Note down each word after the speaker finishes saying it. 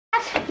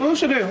What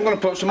else I do? I'm going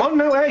to put some on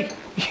now, hey?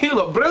 You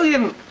look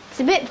brilliant. It's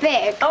a bit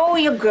big. Oh,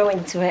 you'll grow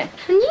into it.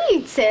 I knew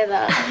you'd say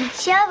that.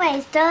 She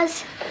always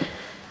does.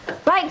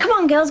 Right, come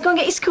on, girls. Go and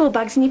get your school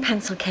bags and your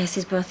pencil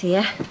cases, both of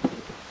you.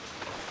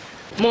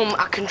 Mum,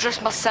 I can dress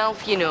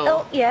myself, you know.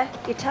 Oh, yeah.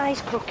 Your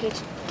tie's crooked.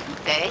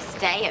 First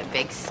day at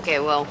big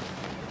school.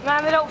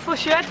 Man, they don't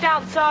flush your head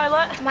down the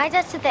toilet. My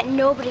dad said that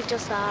nobody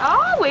does that.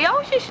 Oh, we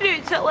always used to do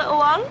it to little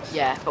ones.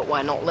 Yeah, but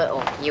we're not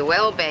little. You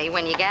will be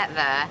when you get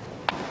there.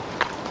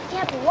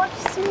 Yeah, but what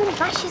if someone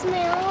bashes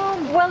my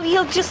arm? Well,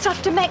 you'll just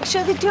have to make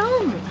sure they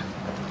don't.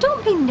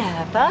 Don't be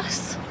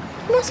nervous.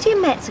 Most of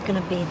your mates are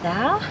going to be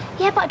there.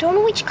 Yeah, but I don't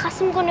know which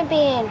class I'm going to be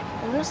in.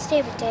 I'm going to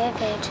stay with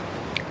David.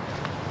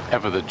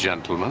 Ever the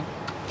gentleman.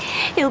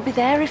 He'll be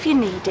there if you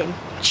need him.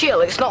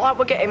 Chill, it's not like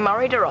we're getting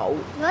married or all.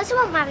 Rosie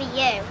won't marry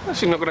you.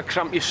 That's not going to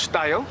cramp your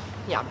style.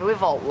 Yeah, I'll be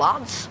with all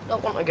lads.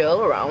 Don't want a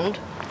girl around.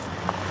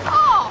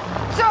 Oh,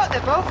 don't they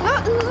both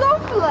look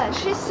lovely?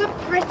 She's so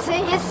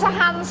pretty, he's so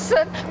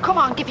handsome. Come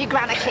on, give your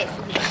gran a kiss.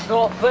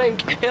 Don't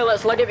think. Here,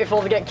 let's leg it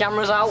before they get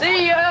cameras out.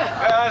 See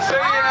ya! See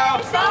you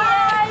now.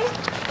 Bye.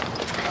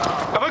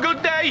 Have a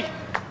good day.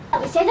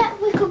 We said that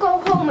we could go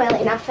home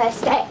early in our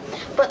first day,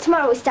 but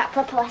tomorrow we start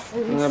proper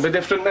lessons. It'll be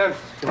different now.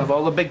 You'll have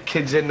all the big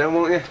kids in now,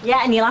 won't you?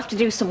 Yeah, and you'll have to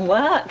do some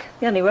work.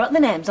 They only wrote the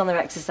names on their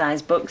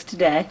exercise books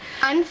today.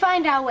 And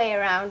find our way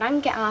around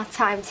and get our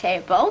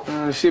timetable.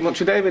 See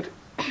much of David?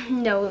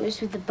 No, it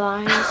was with the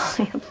boys.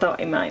 I thought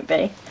he might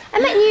be. I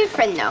met a new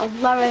friend, though,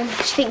 Lauren.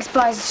 She thinks boys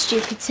are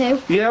stupid,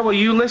 too. Yeah, well,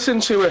 you listen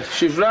to her.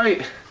 She's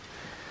right.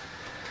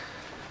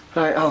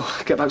 Right, I'll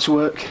get back to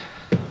work.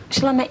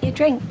 Shall I make you a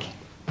drink?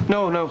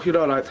 No, you're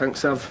all right,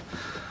 thanks. I've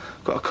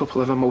got a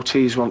couple of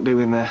MOTs want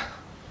doing there.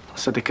 I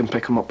said they can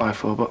pick them up by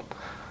 4, but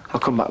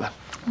I'll come back then.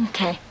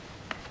 OK.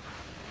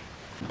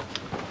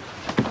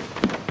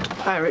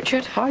 Hi,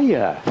 Richard.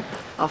 Hiya.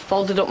 I've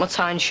folded up my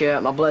tie and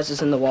shirt, my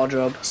blazer's in the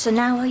wardrobe. So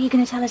now are you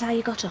going to tell us how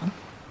you got on?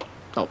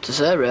 Not to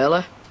say,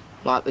 really.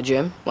 Like the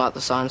gym, like the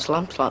science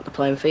labs, like the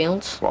playing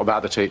fields. What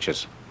about the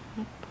teachers?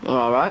 They're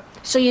all right.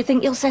 So you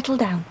think you'll settle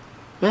down?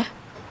 Yeah.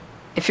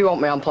 If you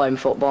want me, I'm playing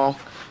football.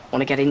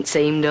 Want to get in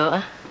team, don't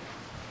I?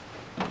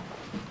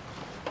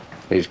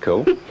 He's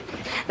cool.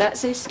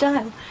 That's his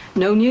style.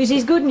 No news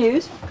is good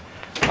news.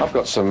 I've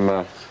got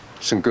some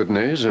good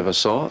news of a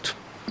sort.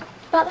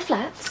 About the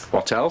flats?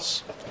 What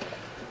else?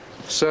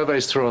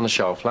 Survey's through on the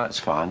shelf. That's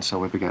fine, so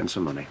we'll be getting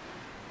some money.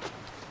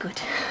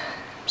 Good.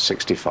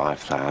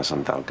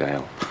 65,000, though,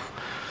 Gail.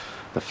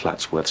 The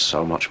flat's worth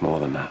so much more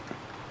than that.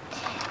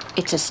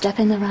 It's a step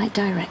in the right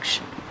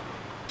direction.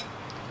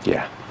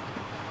 Yeah.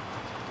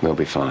 We'll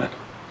be fine.